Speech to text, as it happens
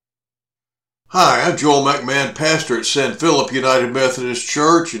Hi, I'm Joel McMahon, pastor at San Philip United Methodist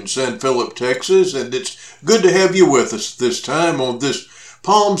Church in San Philip, Texas, and it's good to have you with us this time on this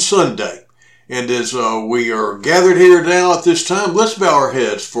Palm Sunday. And as we are gathered here now at this time, let's bow our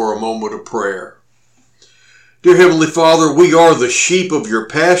heads for a moment of prayer. Dear Heavenly Father, we are the sheep of your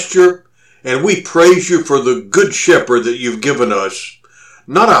pasture, and we praise you for the good shepherd that you've given us.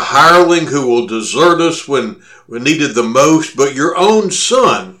 Not a hireling who will desert us when we needed the most, but your own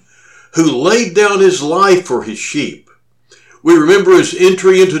Son, who laid down his life for his sheep. We remember his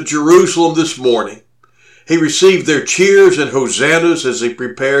entry into Jerusalem this morning. He received their cheers and hosannas as he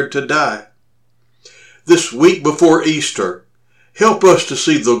prepared to die. This week before Easter, help us to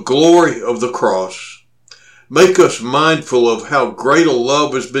see the glory of the cross. Make us mindful of how great a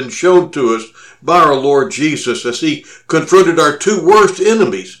love has been shown to us by our Lord Jesus as he confronted our two worst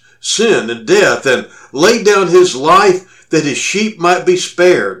enemies, sin and death, and laid down his life that his sheep might be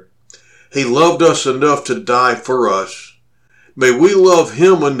spared. He loved us enough to die for us. May we love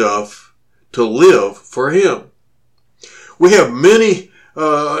him enough to live for him. We have many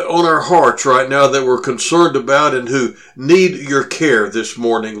on our hearts right now that we're concerned about and who need your care this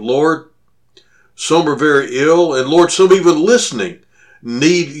morning, Lord. Some are very ill, and Lord, some even listening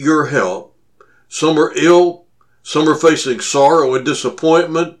need your help. Some are ill, some are facing sorrow and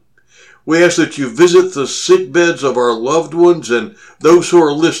disappointment. We ask that you visit the sick beds of our loved ones and those who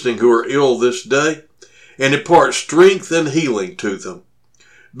are listening who are ill this day, and impart strength and healing to them.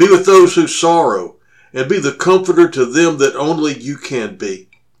 Be with those who sorrow, and be the comforter to them that only you can be.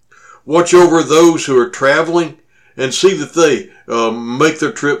 Watch over those who are traveling, and see that they make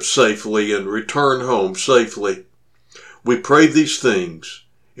their trip safely and return home safely. We pray these things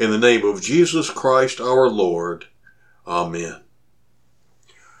in the name of Jesus Christ our Lord. Amen.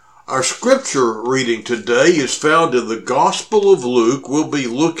 Our scripture reading today is found in the Gospel of Luke. We'll be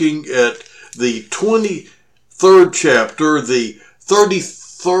looking at the 23rd chapter, the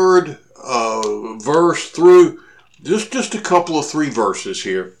 33rd verse through just a couple of three verses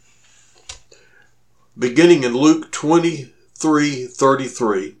here. Beginning in Luke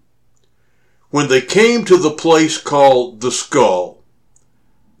 23:33. When they came to the place called the Skull,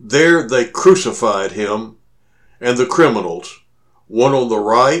 there they crucified him and the criminals, one on the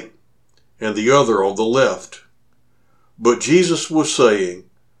right and the other on the left. But Jesus was saying,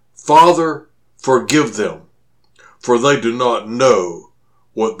 Father, forgive them, for they do not know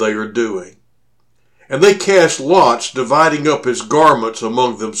what they are doing. And they cast lots, dividing up his garments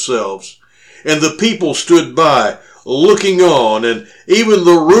among themselves. And the people stood by, looking on, and even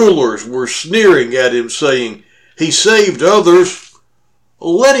the rulers were sneering at him, saying, He saved others.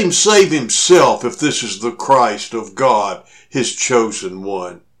 Let him save himself if this is the Christ of God, his chosen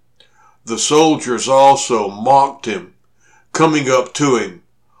one. The soldiers also mocked him, coming up to him,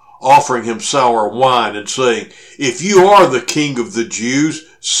 offering him sour wine and saying, If you are the king of the Jews,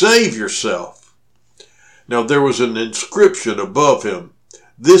 save yourself. Now there was an inscription above him,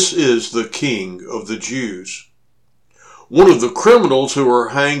 This is the King of the Jews. One of the criminals who were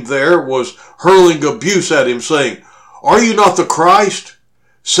hanged there was hurling abuse at him, saying, Are you not the Christ?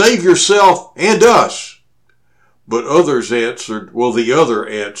 Save yourself and us. But the other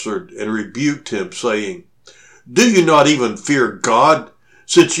answered and rebuked him, saying, Do you not even fear God,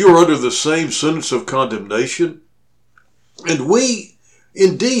 since you are under the same sentence of condemnation? And we,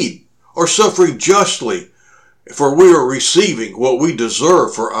 indeed, are suffering justly, for we are receiving what we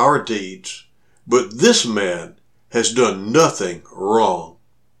deserve for our deeds. But this man has done nothing wrong.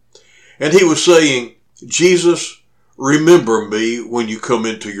 And he was saying, Jesus, remember me when you come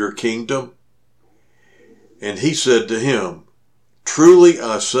into your kingdom. And he said to him, Truly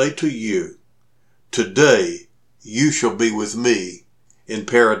I say to you, today you shall be with me in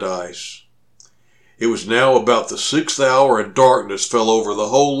paradise. It was now about the 6th hour, and darkness fell over the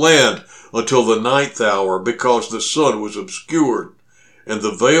whole land until the 9th hour, because the sun was obscured, and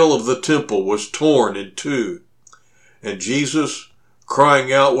the veil of the temple was torn in two. And Jesus,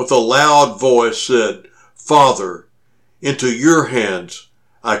 crying out with a loud voice, said, Father, into your hands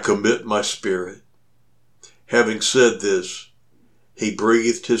I commit my spirit. Having said this, he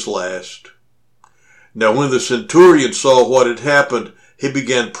breathed his last. Now when the centurion saw what had happened, he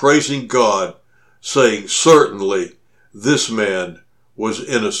began praising God, saying, Certainly this man was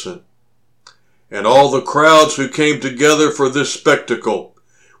innocent. And all the crowds who came together for this spectacle,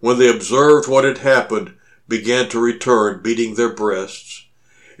 when they observed what had happened, began to return, beating their breasts.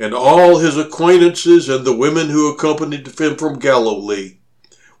 And all his acquaintances and the women who accompanied him from Galilee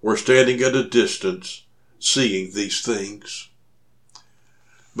were standing at a distance, seeing these things.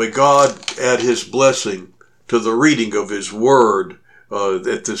 May God add his blessing to the reading of his word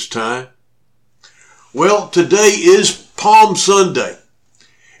at this time. Well, today is Palm Sunday,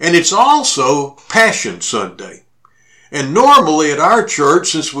 and it's also Passion Sunday. And normally at our church,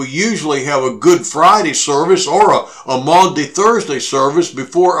 since we usually have a Good Friday service or a Maundy Thursday service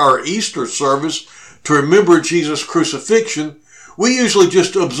before our Easter service to remember Jesus' crucifixion, we usually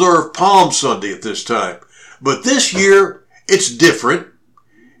just observe Palm Sunday at this time. But this year, it's different,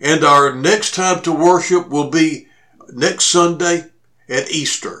 and our next time to worship will be next Sunday at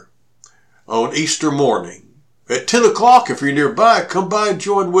Easter, on Easter morning. At 10 o'clock, if you're nearby, come by and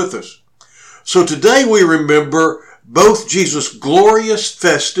join with us. So today we remember both Jesus' glorious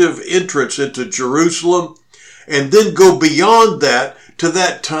festive entrance into Jerusalem and then go beyond that to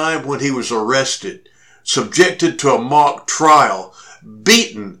that time when he was arrested, subjected to a mock trial,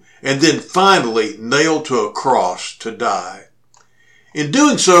 beaten, and then finally nailed to a cross to die. In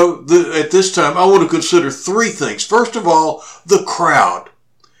doing so, at this time, I want to consider three things. First of all, the crowd,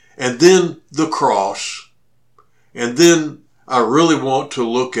 and then the cross, and then I really want to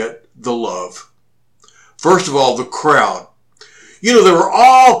look at the love. First of all, the crowd. You know, there were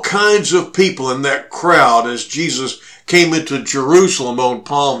all kinds of people in that crowd as Jesus came into Jerusalem on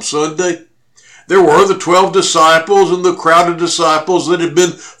Palm Sunday. There were the 12 disciples and the crowd of disciples that had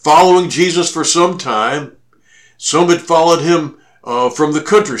been following Jesus for some time. Some had followed him from the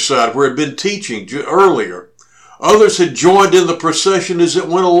countryside where he had been teaching earlier. Others had joined in the procession as it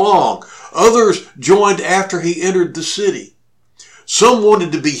went along. Others joined after he entered the city. Some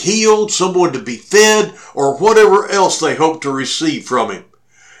wanted to be healed, some wanted to be fed, or whatever else they hoped to receive from him.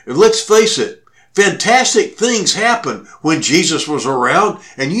 And let's face it, fantastic things happened when Jesus was around,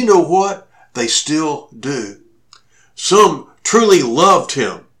 and you know what? They still do. Some truly loved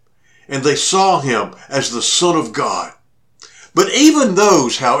him, and they saw him as the Son of God. But even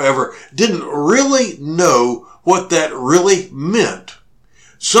those, however, didn't really know what that really meant.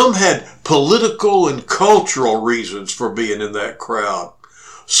 Some had political and cultural reasons for being in that crowd.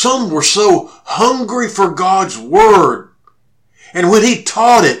 Some were so hungry for God's Word. And when he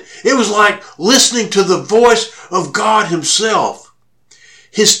taught it, it was like listening to the voice of God himself.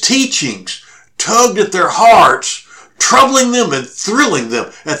 His teachings tugged at their hearts, troubling them and thrilling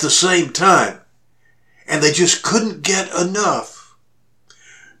them at the same time. And they just couldn't get enough.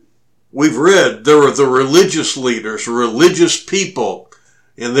 We've read there were the religious leaders, religious people,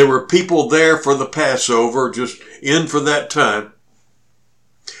 and there were people there for the Passover, just in for that time.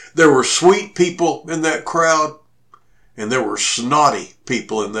 There were sweet people in that crowd, and there were snotty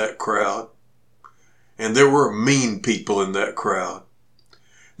people in that crowd, and there were mean people in that crowd.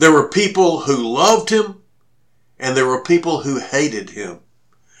 There were people who loved him, and there were people who hated him.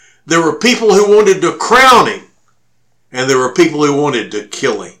 There were people who wanted to crown him, and there were people who wanted to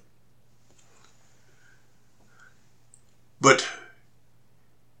kill him. But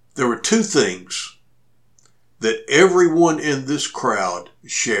there were two things that everyone in this crowd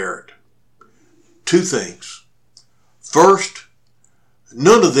shared. Two things. First,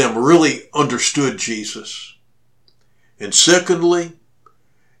 none of them really understood Jesus. And secondly,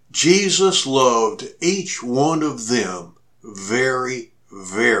 Jesus loved each one of them very,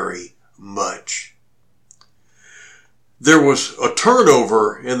 very much. There was a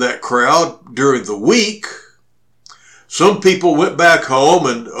turnover in that crowd during the week. Some people went back home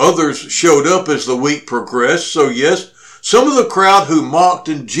and others showed up as the week progressed. So yes, some of the crowd who mocked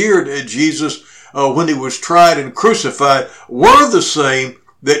and jeered at Jesus when he was tried and crucified were the same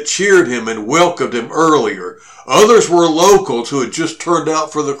that cheered him and welcomed him earlier. Others were locals who had just turned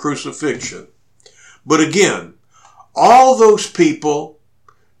out for the crucifixion. But again, all those people,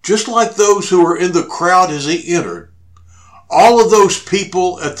 just like those who were in the crowd as he entered, all of those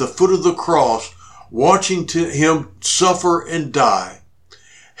people at the foot of the cross watching him suffer and die,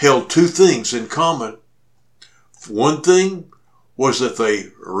 held two things in common. One thing was that they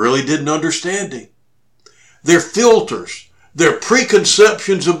really didn't understand him. Their filters, their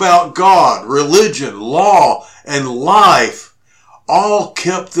preconceptions about God, religion, law, and life all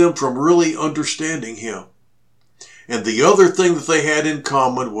kept them from really understanding him. And the other thing that they had in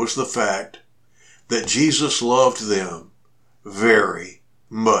common was the fact that Jesus loved them very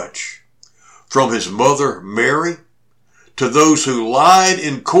much. From his mother, Mary, to those who lied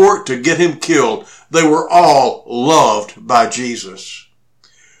in court to get him killed, they were all loved by Jesus.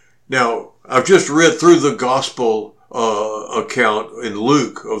 Now, I've just read through the gospel account in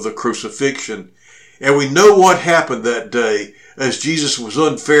Luke of the crucifixion, and we know what happened that day as Jesus was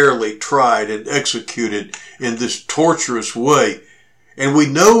unfairly tried and executed in this torturous way. And we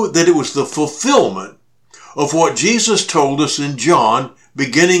know that it was the fulfillment of what Jesus told us in John,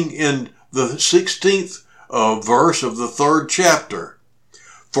 beginning in the 16th verse of the 3rd chapter.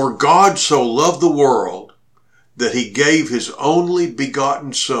 For God so loved the world that he gave his only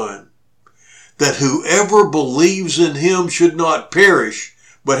begotten Son, that whoever believes in him should not perish,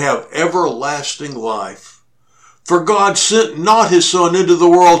 but have everlasting life. For God sent not his Son into the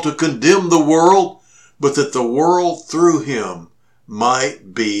world to condemn the world, but that the world through him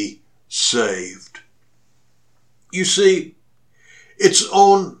might be saved. You see, it's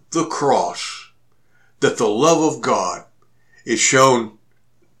on the cross that the love of God is shown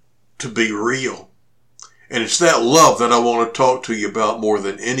to be real. And it's that love that I want to talk to you about more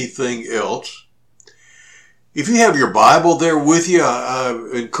than anything else. If you have your Bible there with you, I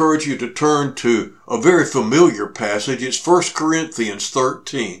encourage you to turn to a very familiar passage. It's 1 Corinthians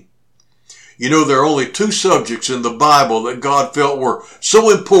 13. You know, there are only two subjects in the Bible that God felt were so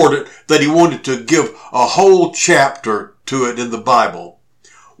important that he wanted to give a whole chapter to it in the Bible.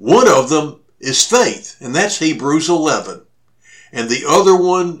 One of them is faith, and that's Hebrews 11. And the other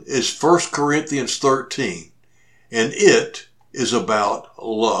one is 1 Corinthians 13, and it is about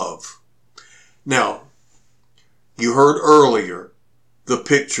love. Now, you heard earlier the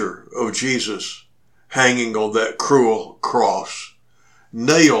picture of Jesus hanging on that cruel cross,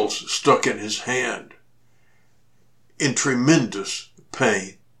 nails stuck in his hand, in tremendous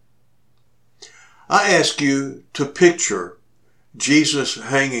pain. I ask you to picture Jesus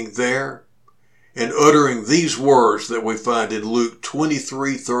hanging there and uttering these words that we find in Luke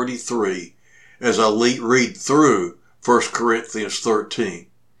 23:33 as I read through 1 Corinthians 13.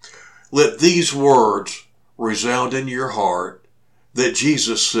 Let these words resound in your heart that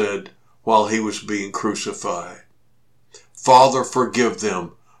Jesus said while he was being crucified. Father, forgive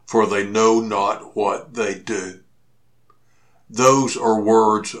them, for they know not what they do. Those are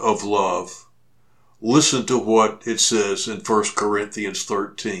words of love. Listen to what it says in 1 Corinthians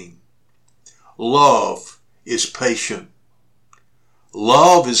 13. Love is patient.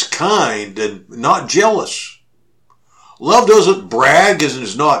 Love is kind and not jealous. Love doesn't brag and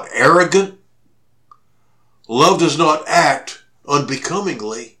is not arrogant. Love does not act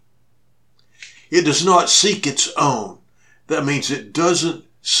unbecomingly. It does not seek its own. That means it doesn't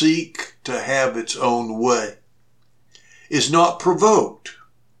seek to have its own way. Is not provoked.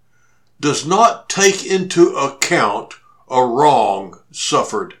 Does not take into account a wrong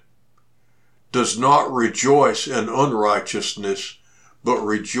suffered. Does not rejoice in unrighteousness, but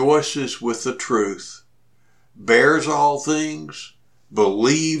rejoices with the truth. Bears all things,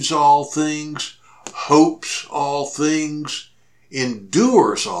 believes all things, hopes all things,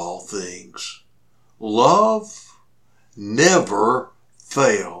 endures all things. Love never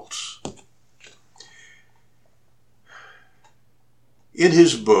fails. In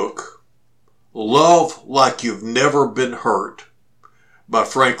his book, Love Like You've Never Been Hurt by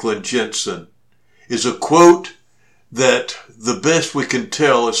Franklin Jensen, is a quote that the best we can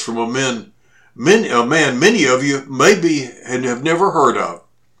tell is from a man many of you maybe and have never heard of.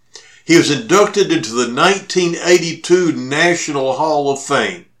 He was inducted into the 1982 National Hall of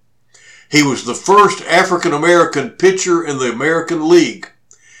Fame. He was the first African-American pitcher in the American League.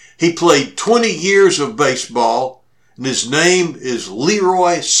 He played 20 years of baseball, and his name is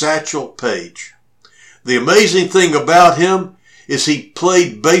Leroy Satchel Paige. The amazing thing about him is he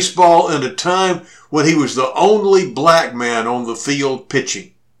played baseball in a time when he was the only black man on the field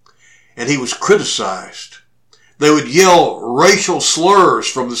pitching. And he was criticized. They would yell racial slurs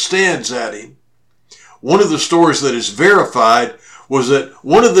from the stands at him. One of the stories that is verified was that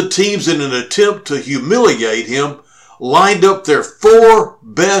one of the teams, in an attempt to humiliate him, lined up their 4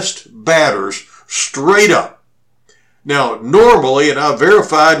 best batters straight up. Now, normally, and I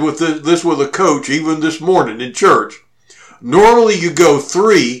verified with this with a coach even this morning in church, normally you go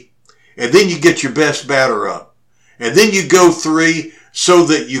 3 and then you get your best batter up. And then you go 3 so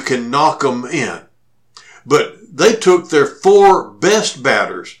that you can knock them in. But they took their 4 best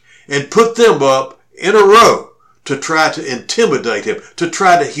batters and put them up in a row to try to intimidate him, to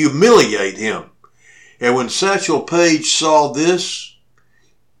try to humiliate him. And when Satchel Paige saw this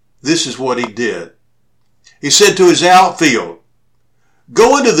is what he did. He said to his outfield,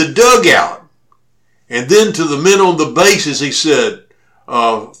 "Go into the dugout." And then to the men on the bases, he said,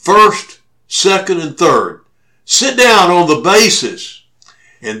 first, second, and third, sit down on the bases.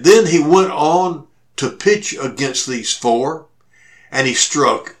 And then he went on to pitch against these 4, and he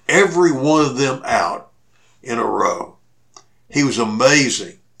struck every one of them out in a row. He was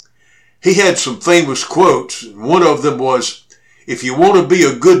amazing. He had some famous quotes, and one of them was, "If you want to be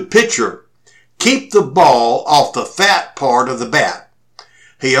a good pitcher, keep the ball off the fat part of the bat."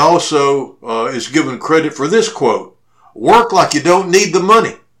 He also is given credit for this quote, "Work like you don't need the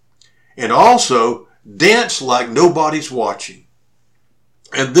money." And also, dance like nobody's watching.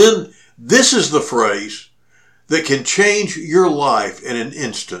 And then this is the phrase that can change your life in an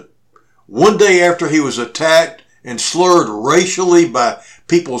instant. One day after he was attacked and slurred racially by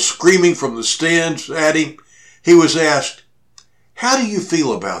people screaming from the stands at him, he was asked, "How do you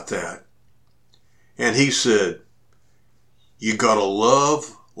feel about that?" And he said, "You gotta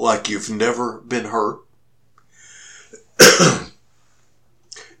love like you've never been hurt."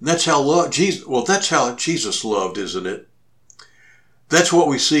 That's how Jesus loved, isn't it? That's what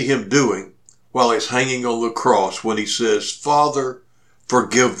we see him doing while he's hanging on the cross when he says, "Father,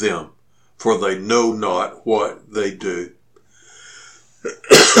 forgive them, for they know not what they do."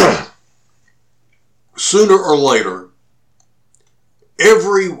 Sooner or later,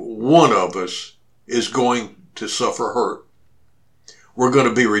 every one of us is going to suffer hurt. We're going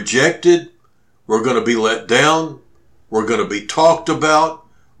to be rejected. We're going to be let down. We're going to be talked about.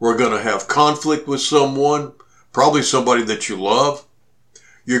 We're going to have conflict with someone, probably somebody that you love.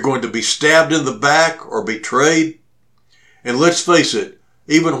 You're going to be stabbed in the back or betrayed. And let's face it,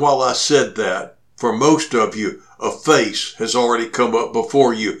 even while I said that, for most of you, a face has already come up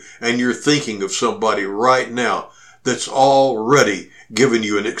before you, and you're thinking of somebody right now that's already given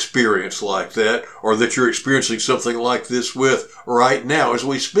you an experience like that, or that you're experiencing something like this with right now as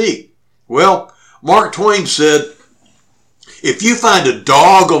we speak. Well, Mark Twain said, if you find a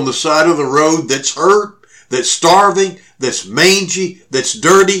dog on the side of the road that's hurt, that's starving, that's mangy, that's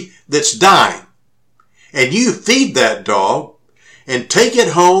dirty, that's dying, and you feed that dog and take it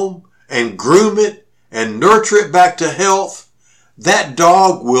home and groom it and nurture it back to health, that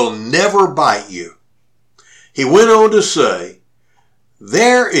dog will never bite you. He went on to say,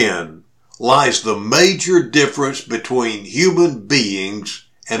 therein lies the major difference between human beings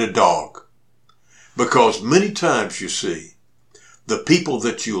and a dog. Because many times, you see, the people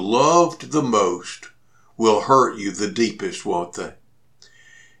that you loved the most will hurt you the deepest, won't they?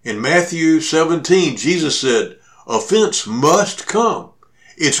 In Matthew 17, Jesus said, offense must come.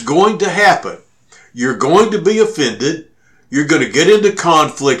 It's going to happen. You're going to be offended. You're going to get into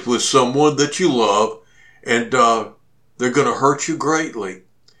conflict with someone that you love, and they're going to hurt you greatly.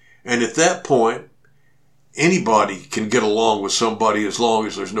 And at that point, anybody can get along with somebody as long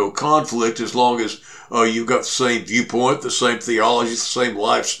as there's no conflict, as long as you've got the same viewpoint, the same theology, the same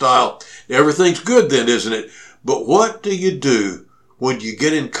lifestyle. Everything's good then, isn't it? But what do you do when you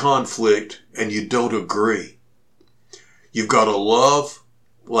get in conflict and you don't agree? You've got to love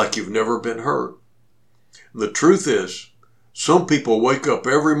like you've never been hurt. And the truth is, some people wake up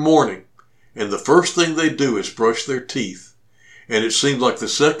every morning and the first thing they do is brush their teeth. And it seems like the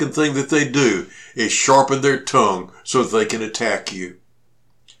second thing that they do is sharpen their tongue so that they can attack you.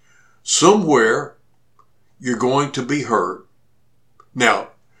 Somewhere you're going to be hurt. Now,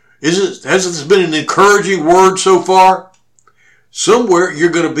 hasn't this been an encouraging word so far? Somewhere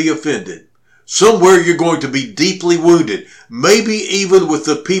you're going to be offended. Somewhere you're going to be deeply wounded. Maybe even with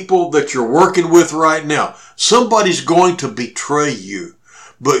the people that you're working with right now. Somebody's going to betray you.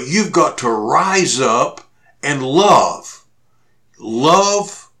 But you've got to rise up and love.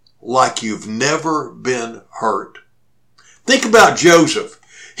 Love like you've never been hurt. Think about Joseph.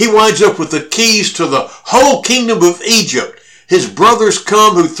 He winds up with the keys to the whole kingdom of Egypt. His brothers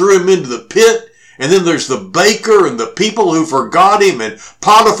come who threw him into the pit. And then there's the baker and the people who forgot him, and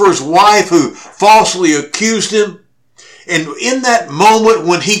Potiphar's wife who falsely accused him. And in that moment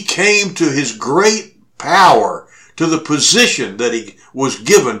when he came to his great power, to the position that he was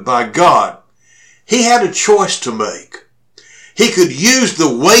given by God, he had a choice to make. He could use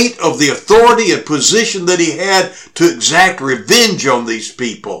the weight of the authority and position that he had to exact revenge on these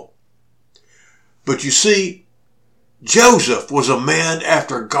people. But you see, Joseph was a man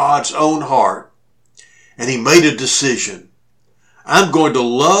after God's own heart. And he made a decision. I'm going to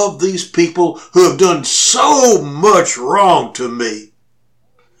love these people who have done so much wrong to me.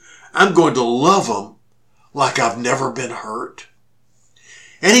 I'm going to love them like I've never been hurt.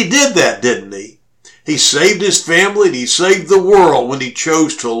 And he did that, didn't he? He saved his family and he saved the world when he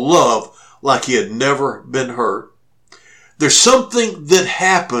chose to love like he had never been hurt. There's something that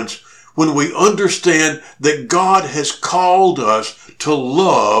happens when we understand that God has called us to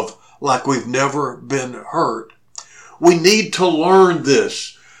love like we've never been hurt. We need to learn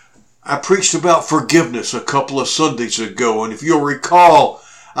this. I preached about forgiveness a couple of Sundays ago, and if you'll recall,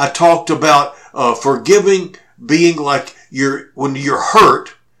 I talked about forgiving being like when you're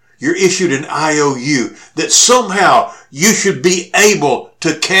hurt, you're issued an IOU, that somehow you should be able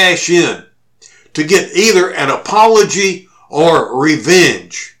to cash in, to get either an apology or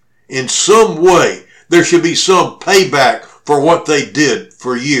revenge. In some way, there should be some payback for what they did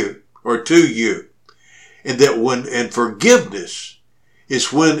for you or to you. And that forgiveness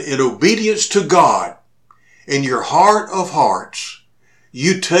is when, in obedience to God, in your heart of hearts,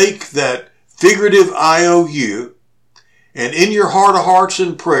 you take that figurative IOU, and in your heart of hearts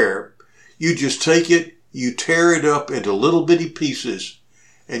in prayer, you just take it, you tear it up into little bitty pieces,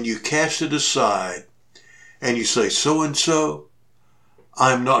 and you cast it aside, and you say, so-and-so,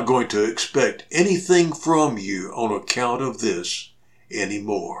 I'm not going to expect anything from you on account of this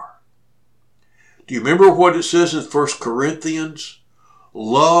anymore. Do you remember what it says in 1 Corinthians?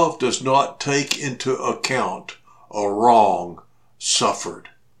 Love does not take into account a wrong suffered.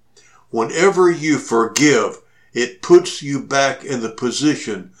 Whenever you forgive, it puts you back in the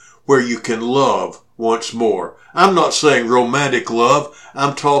position where you can love once more. I'm not saying romantic love.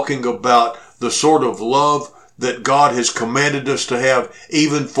 I'm talking about the sort of love that God has commanded us to have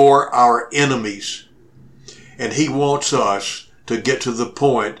even for our enemies. And He wants us to get to the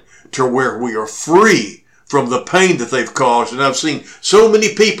point to where we are free from the pain that they've caused. And I've seen so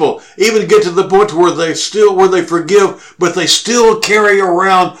many people even get to the point where they forgive, but they still carry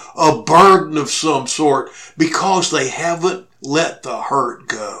around a burden of some sort because they haven't let the hurt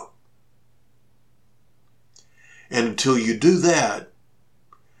go. And until you do that,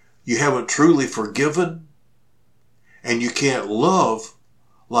 you haven't truly forgiven, and you can't love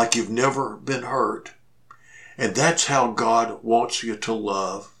like you've never been hurt. And that's how God wants you to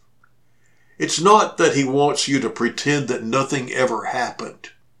love. It's not that He wants you to pretend that nothing ever happened,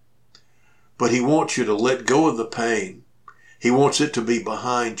 but He wants you to let go of the pain. He wants it to be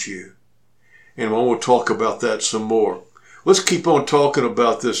behind you. And I want to talk about that some more. Let's keep on talking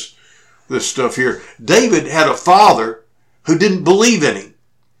about this stuff here. David had a father who didn't believe in him.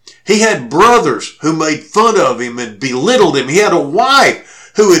 He had brothers who made fun of him and belittled him. He had a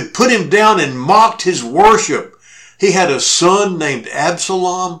wife who had put him down and mocked his worship. He had a son named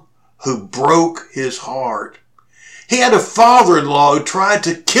Absalom who broke his heart. He had a father-in-law who tried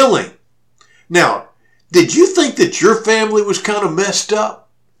to kill him. Now, did you think that your family was kind of messed up?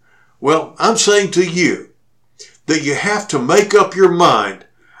 Well, I'm saying to you that you have to make up your mind.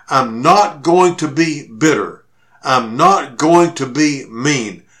 I'm not going to be bitter. I'm not going to be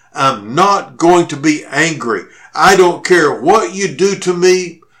mean. I'm not going to be angry. I don't care what you do to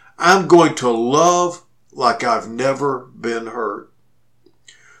me. I'm going to love like I've never been hurt.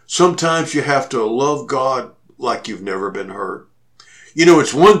 Sometimes you have to love God like you've never been hurt. You know,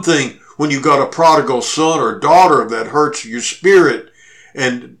 it's one thing when you've got a prodigal son or daughter that hurts your spirit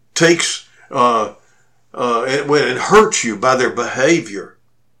and takes and hurts you by their behavior.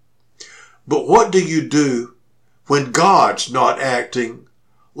 But what do you do when God's not acting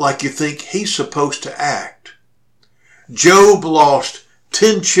like you think He's supposed to act? Job lost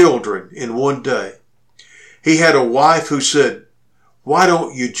 10 children in one day. He had a wife who said, "Why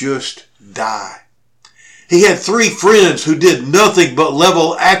don't you just die?" He had 3 friends who did nothing but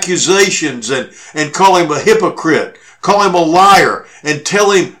level accusations and call him a hypocrite, call him a liar, and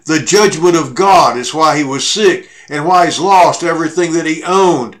tell him the judgment of God is why he was sick and why he's lost everything that he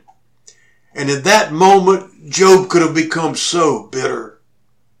owned. And in that moment, Job could have become so bitter.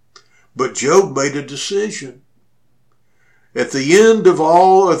 But Job made a decision. At the end of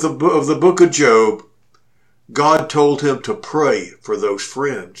the book of Job, God told him to pray for those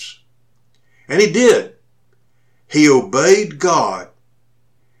friends. And he did. He obeyed God.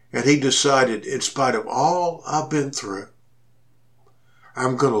 And he decided, in spite of all I've been through,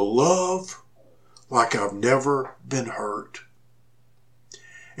 I'm going to love like I've never been hurt.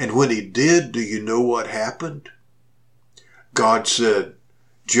 And when he did, do you know what happened? God said,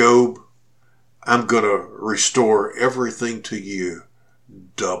 "Job, I'm going to restore everything to you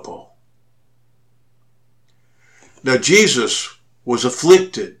double." Now, Jesus was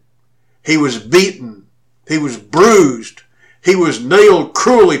afflicted. He was beaten. He was bruised. He was nailed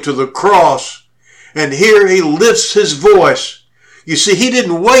cruelly to the cross. And here he lifts his voice. You see, he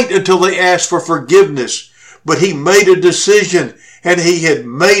didn't wait until they asked for forgiveness, but he made a decision, and he had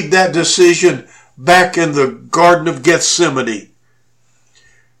made that decision back in the Garden of Gethsemane.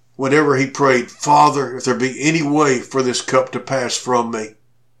 Whenever he prayed, "Father, if there be any way for this cup to pass from me,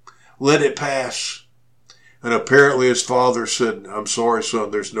 let it pass." And apparently his father said, "I'm sorry, son,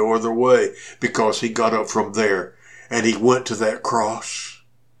 there's no other way," because he got up from there and he went to that cross.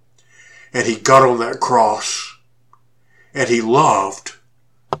 And he got on that cross and he loved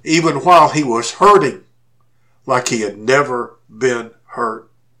even while he was hurting like he had never been hurt.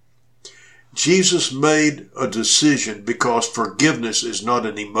 Jesus made a decision because forgiveness is not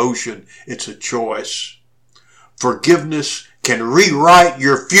an emotion, it's a choice. Forgiveness can rewrite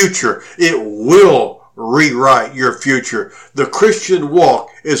your future. It will rewrite your future. The Christian walk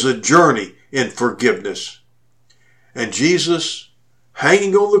is a journey in forgiveness. And Jesus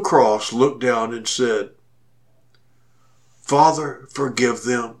hanging on the cross, looked down and said, Father, forgive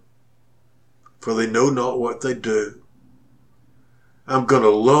them, for they know not what they do. I'm going to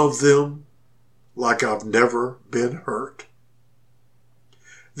love them like I've never been hurt.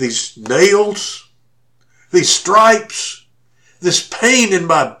 These nails, these stripes, this pain in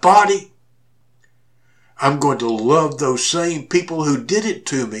my body, I'm going to love those same people who did it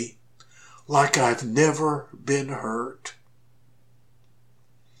to me like I've never been hurt.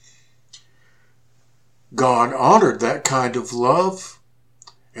 God honored that kind of love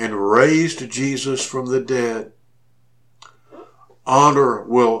and raised Jesus from the dead. God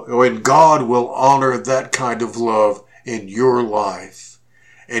will honor that kind of love in your life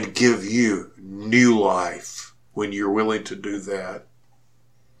and give you new life when you're willing to do that.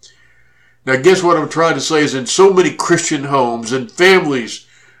 Now, I guess what I'm trying to say is in so many Christian homes and families,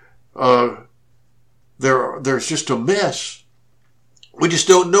 there's just a mess. We just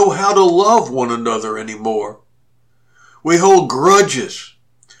don't know how to love one another anymore. We hold grudges.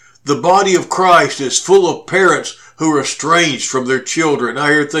 The body of Christ is full of parents who are estranged from their children.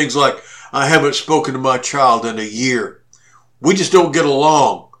 I hear things like, I haven't spoken to my child in a year. We just don't get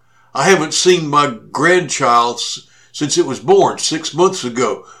along. I haven't seen my grandchild since it was born 6 months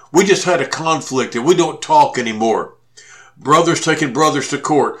ago. We just had a conflict and we don't talk anymore. Brothers taking brothers to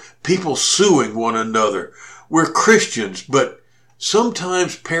court. People suing one another. We're Christians, but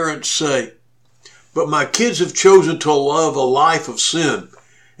sometimes parents say, but my kids have chosen to love a life of sin,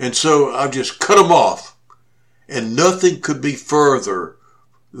 and so I've just cut them off. And nothing could be further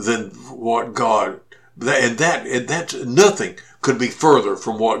than what God, nothing could be further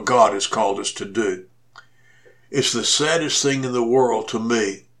from what God has called us to do. It's the saddest thing in the world to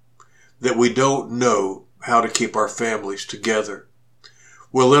me that we don't know how to keep our families together.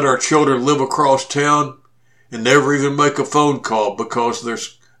 We'll let our children live across town and never even make a phone call because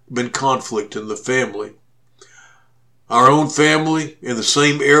there's been conflict in the family. Our own family in the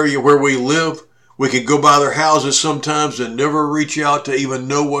same area where we live, we can go by their houses sometimes and never reach out to even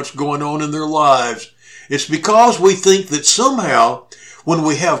know what's going on in their lives. It's because we think that somehow when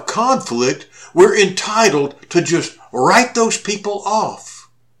we have conflict, we're entitled to just write those people off.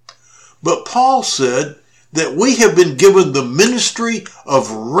 But Paul said that we have been given the ministry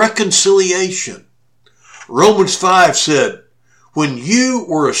of reconciliation. Romans 5 said, when you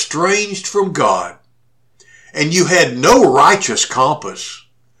were estranged from God and you had no righteous compass,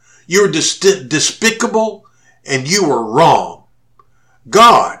 you were despicable and you were wrong.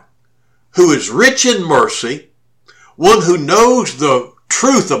 God, who is rich in mercy, one who knows the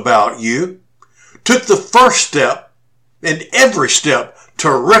truth about you, took the first step and every step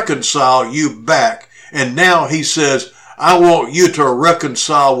to reconcile you back. And now he says, I want you to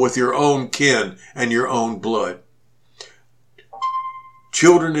reconcile with your own kin and your own blood.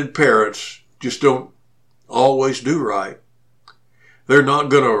 Children and parents just don't always do right. They're not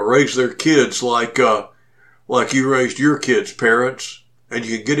going to raise their kids like you raised your kids, parents, and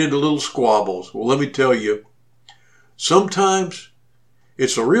you get into little squabbles. Well, let me tell you, sometimes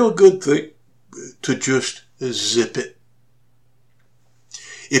it's a real good thing to just zip it.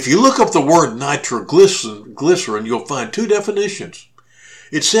 If you look up the word nitroglycerin, you'll find two definitions.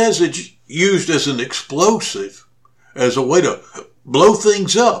 It says it's used as an explosive, as a way to blow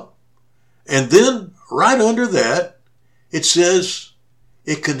things up. And then right under that, it says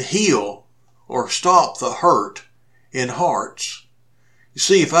it can heal or stop the hurt in hearts. You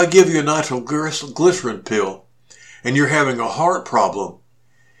see, if I give you a nitroglycerin pill and you're having a heart problem,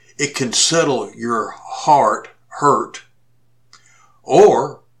 it can settle your heart hurt.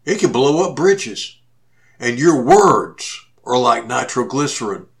 Or it can blow up bridges. And your words are like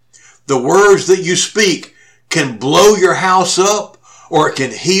nitroglycerin. The words that you speak can blow your house up or it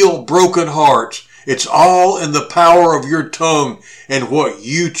can heal broken hearts. It's all in the power of your tongue and what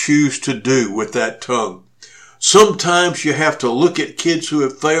you choose to do with that tongue. Sometimes you have to look at kids who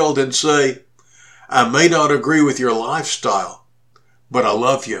have failed and say, I may not agree with your lifestyle, but I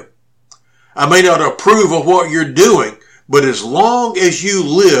love you. I may not approve of what you're doing, but as long as you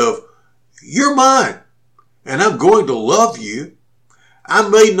live, you're mine, and I'm going to love you. I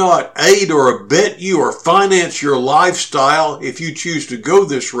may not aid or abet you or finance your lifestyle if you choose to go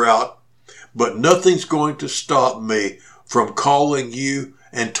this route, but nothing's going to stop me from calling you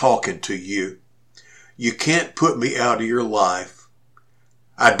and talking to you. You can't put me out of your life.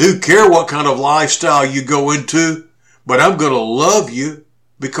 I do care what kind of lifestyle you go into, but I'm going to love you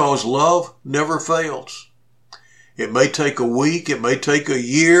because love never fails. It may take a week, it may take a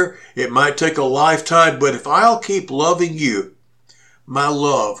year, it might take a lifetime, but if I'll keep loving you, my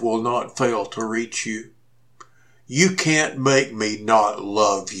love will not fail to reach you. You can't make me not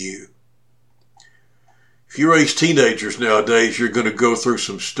love you. If you raise teenagers nowadays, you're going to go through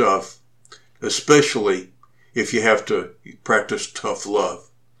some stuff, especially if you have to practice tough love.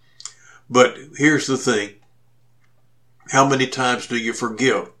 But here's the thing. How many times do you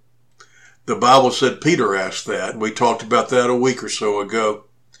forgive? The Bible said Peter asked that, and we talked about that a week or so ago.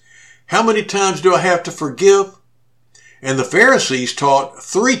 How many times do I have to forgive? And the Pharisees taught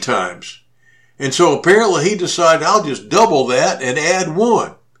 3 times. And so apparently he decided, I'll just double that and add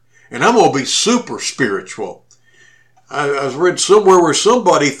 1. And I'm going to be super spiritual. I read somewhere where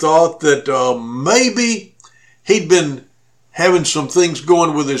somebody thought that maybe he'd been having some things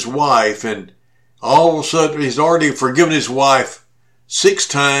going with his wife, and all of a sudden he's already forgiven his wife 6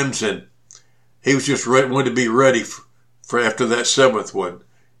 times, and he was just wanted to be ready for after that 7th one.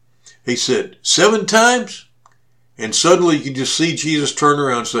 He said, 7 times? And suddenly you can just see Jesus turn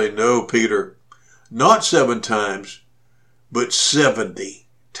around and say, no, Peter, not 7 times, but 70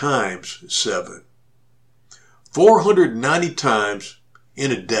 times 7. 490 times in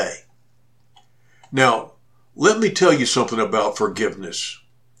a day. Now, let me tell you something about forgiveness.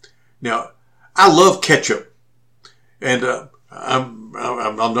 Now, I love ketchup, and I'm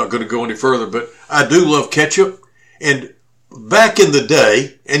not going to go any further, but I do love ketchup. And back in the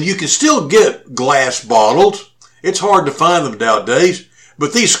day, and you can still get glass bottles. It's hard to find them nowadays,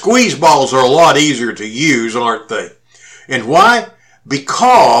 but these squeeze bottles are a lot easier to use, aren't they? And why?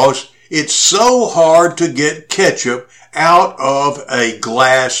 Because it's so hard to get ketchup out of a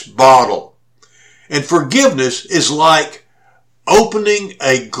glass bottle. And forgiveness is like opening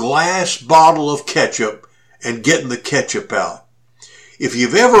a glass bottle of ketchup and getting the ketchup out. If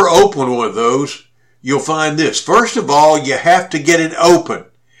you've ever opened one of those, you'll find this. First of all, you have to get it open.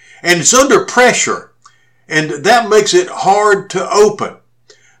 And it's under pressure. And that makes it hard to open.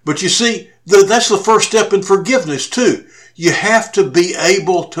 But you see, that's the first step in forgiveness too. You have to be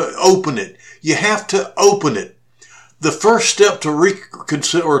able to open it. You have to open it. The first step to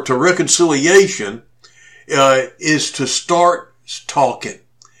reconciliation is to start talking.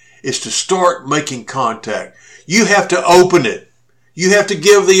 Is to start making contact. You have to open it. You have to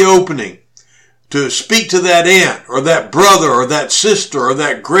give the opening to speak to that aunt or that brother or that sister or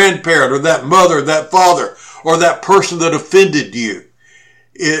that grandparent or that mother or that father or that person that offended you.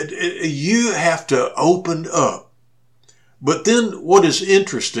 You have to open up. But then what is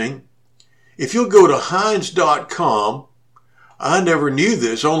interesting, if you'll go to Heinz.com, I never knew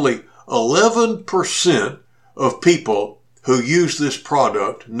this, only 11% of people who use this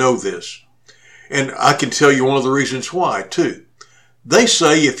product know this. And I can tell you one of the reasons why, too. They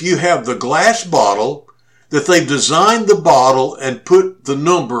say if you have the glass bottle, that they've designed the bottle and put the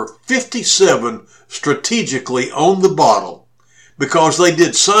number 57 strategically on the bottle because they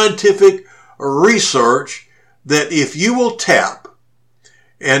did scientific research that if you will tap,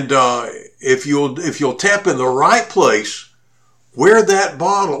 and if you'll tap in the right place where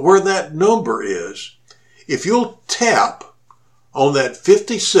that number is, if you'll tap on that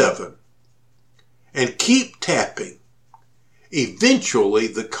 57 and keep tapping, eventually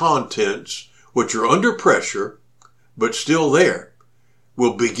the contents, which are under pressure but still there,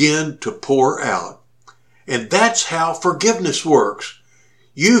 will begin to pour out. And that's how forgiveness works.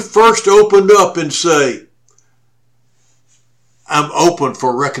 You first open up and say, I'm open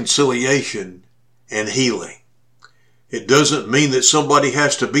for reconciliation and healing. It doesn't mean that somebody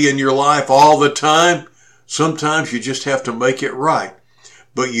has to be in your life all the time. Sometimes you just have to make it right.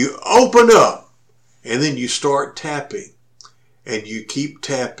 But you open up and then you start tapping and you keep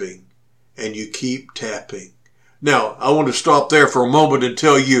tapping and you keep tapping. Now, I want to stop there for a moment and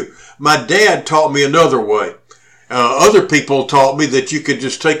tell you, my dad taught me another way. Other people taught me that you could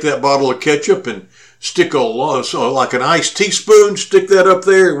just take that bottle of ketchup and stick like an iced teaspoon, stick that up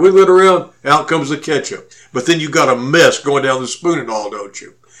there, wiggle it around, out comes the ketchup. But then you got a mess going down the spoon and all, don't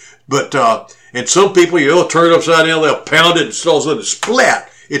you? But, and some people, they'll turn it upside down, they'll pound it, and all of a sudden, splat,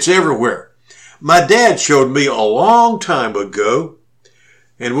 it's everywhere. My dad showed me a long time ago,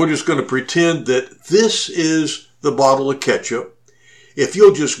 and we're just going to pretend that this is the bottle of ketchup. If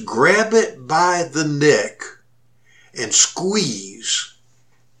you'll just grab it by the neck and squeeze,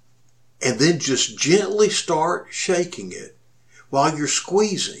 and then just gently start shaking it while you're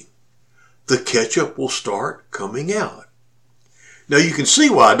squeezing, the ketchup will start coming out. Now you can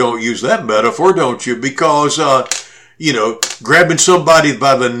see why I don't use that metaphor, don't you? Because, grabbing somebody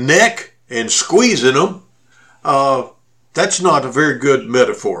by the neck and squeezing them, that's not a very good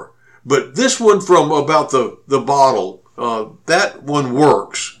metaphor. But this one from about the bottle, that one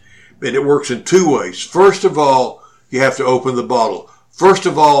works. And it works in 2 ways. First of all, you have to open the bottle. First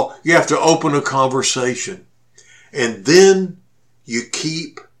of all, you have to open a conversation. And then you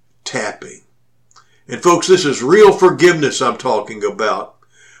keep tapping. And folks, this is real forgiveness I'm talking about.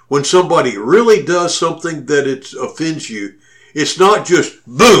 When somebody really does something that it offends you, it's not just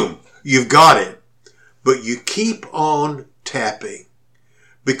boom, you've got it. But you keep on tapping.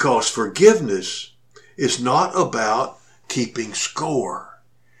 Because forgiveness is not about keeping score.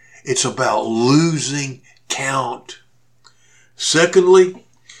 It's about losing count. Secondly,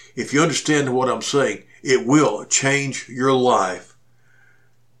 if you understand what I'm saying, it will change your life.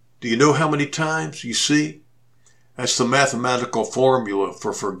 Do you know how many times? You see? That's the mathematical formula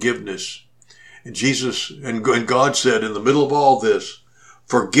for forgiveness. And Jesus and God said in the middle of all this,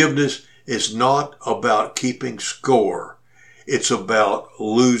 forgiveness is not about keeping score. It's about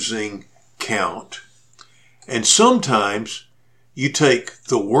losing count. And sometimes you take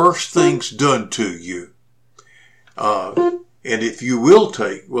the worst things done to you. And if you will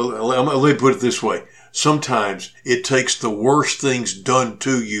take, well, let me put it this way. Sometimes it takes the worst things done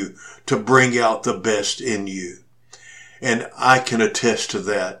to you to bring out the best in you. And I can attest to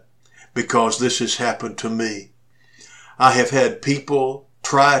that because this has happened to me. I have had people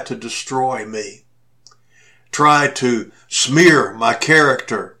try to destroy me, try to smear my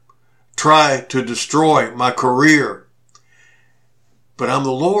character, try to destroy my career. But I'm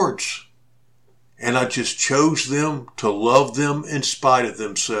the Lord's. And I just chose them to love them in spite of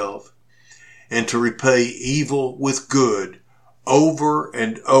themselves and to repay evil with good over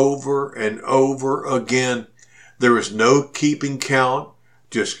and over and over again. There is no keeping count,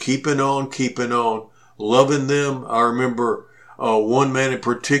 just keeping on, loving them. I remember one man in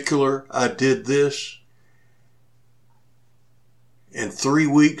particular, I did this. And 3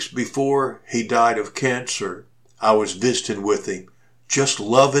 weeks before he died of cancer, I was visiting with him, just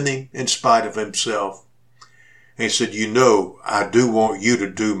loving him in spite of himself. And he said, you know, I do want you to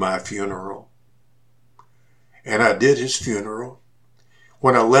do my funeral. And I did his funeral.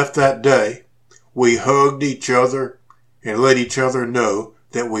 When I left that day, we hugged each other and let each other know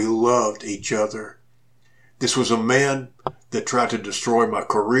that we loved each other. This was a man that tried to destroy my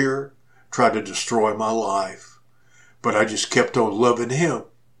career, tried to destroy my life. But I just kept on loving him.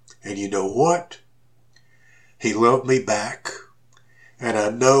 And you know what? He loved me back. And I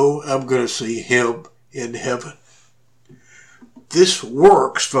know I'm going to see him in heaven. This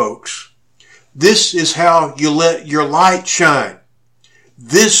works, folks. This is how you let your light shine.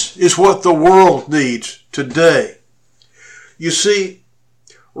 This is what the world needs today. You see,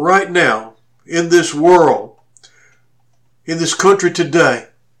 right now, in this world, in this country today,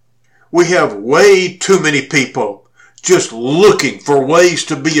 we have way too many people just looking for ways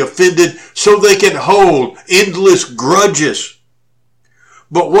to be offended so they can hold endless grudges.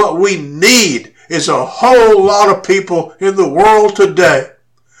 But what we need is a whole lot of people in the world today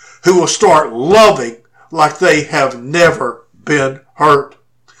who will start loving like they have never been hurt.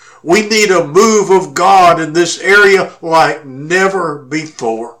 We need a move of God in this area like never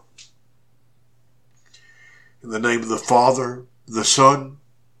before. In the name of the Father, the Son,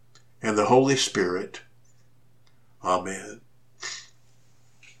 and the Holy Spirit. Amen.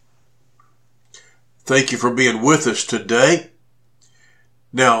 Thank you for being with us today.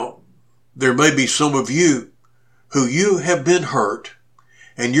 Now, there may be some of you who you have been hurt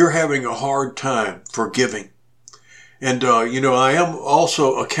and you're having a hard time forgiving. And, I am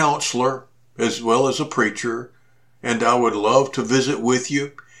also a counselor as well as a preacher, and I would love to visit with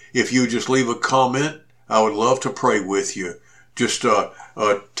you. If you just leave a comment, I would love to pray with you. Just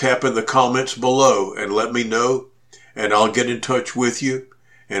tap in the comments below and let me know, and I'll get in touch with you,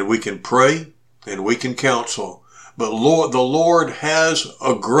 and we can pray and we can counsel. But the Lord has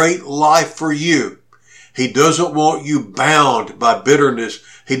a great life for you. He doesn't want you bound by bitterness.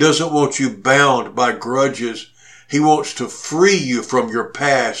 He doesn't want you bound by grudges. He wants to free you from your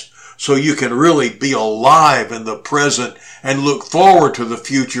past so you can really be alive in the present and look forward to the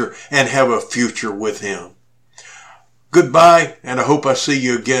future and have a future with Him. Goodbye, and I hope I see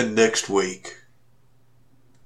you again next week.